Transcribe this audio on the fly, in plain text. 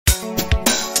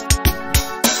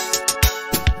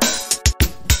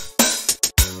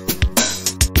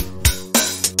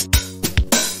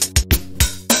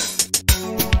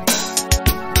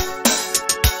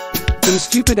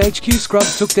stupid HQ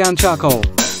scrubs took down charcoal.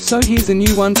 So here's a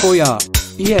new one for ya.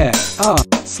 Yeah,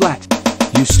 slat.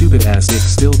 You stupid ass dick,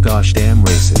 still gosh damn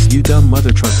racist. You dumb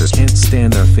mother truckers can't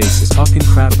stand our faces, talking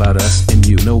crap about us, and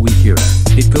you know we hear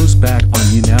it. It goes back on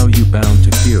you now, you bound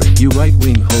to fear it. You right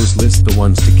wing hoes list the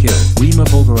ones to kill. We ma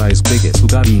pulverize bigots who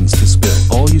got beans to spill.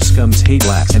 All you scums hate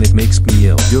blacks and it makes me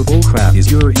ill. Your bullcrap is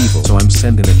your evil, so I'm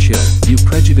sending a chill. You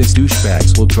prejudiced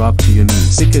douchebags will drop to your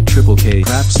knees. Sick of triple K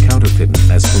craps counterfeiting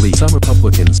as police. Some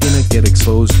Republicans gonna get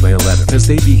exposed by a letter, cause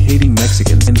they be hating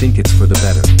Mexicans and think it's for the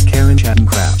better. Karen chatting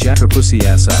crap, jack her pussy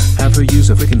ass up, have her use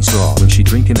a frickin' straw when she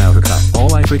drinking out her cup.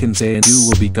 All I frickin' say and do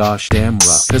will be gosh damn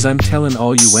rough, cause I'm telling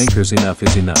all you wankers enough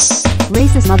is enough.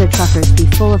 Racist mother truckers be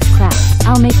full of crap.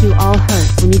 I'll make you all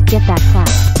hurt when you get that clap.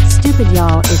 Stupid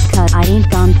y'all is cut, I ain't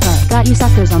gon' play. Got you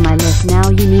suckers on my list, now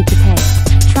you need to pay.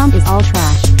 Trump is all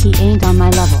trash, he ain't on my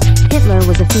level. Hitler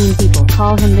was a fiend, people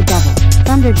call him the devil.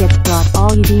 Thunder gets brought,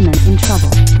 all you demon in trouble.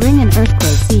 Bring an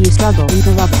earthquake, see you struggle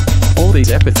into rubble. All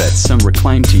these epithets some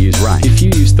reclaim to use right. If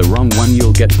you use the wrong one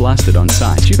you'll get blasted on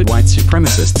sight. Stupid white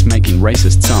supremacists making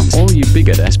racist songs. All you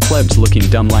bigot ass plebs looking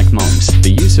dumb like moms.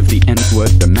 The use of the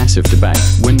N-word, the massive debate.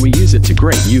 When we use it to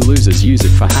greet, you losers use it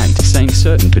for hate. Saying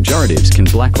certain pejoratives can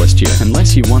blacklist you,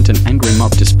 unless you want an angry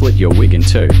mob to split your wig in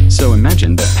two. So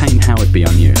imagine that pain how it be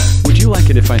on you. Would you like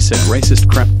it if I said racist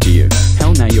crap to you?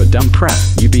 Hell now, you're dumb crap,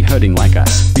 you be hurting like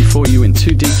us. Before you in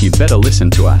too deep you better listen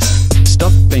to us.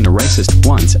 Stop being a racist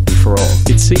once and for all.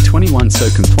 It's C21, so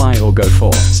comply or go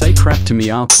for. Say crap to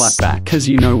me, I'll clap back, cause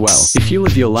you know well, if you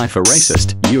live your life a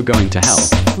racist, you're going to hell.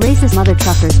 Racist mother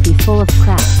truckers be full of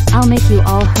crap. I'll make you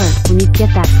all hurt when you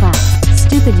get that clap.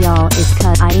 Stupid y'all is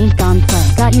cut, I ain't gon' play.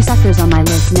 Got you suckers on my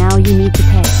list, now you need to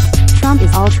pay. Trump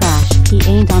is all trash, he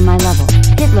ain't on my level.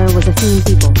 Hitler was a fiend,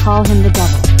 people call him the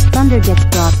devil. Thunder gets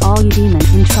brought, all you demon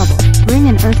in trouble. Bring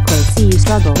an earthquake, see you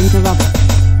struggle into rubble.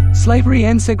 Slavery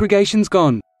and segregation's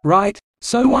gone, right?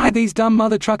 So why these dumb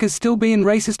mother truckers still being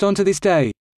racist onto this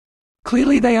day?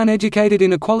 Clearly they uneducated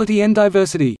in equality and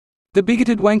diversity. The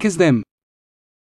bigoted wankers them.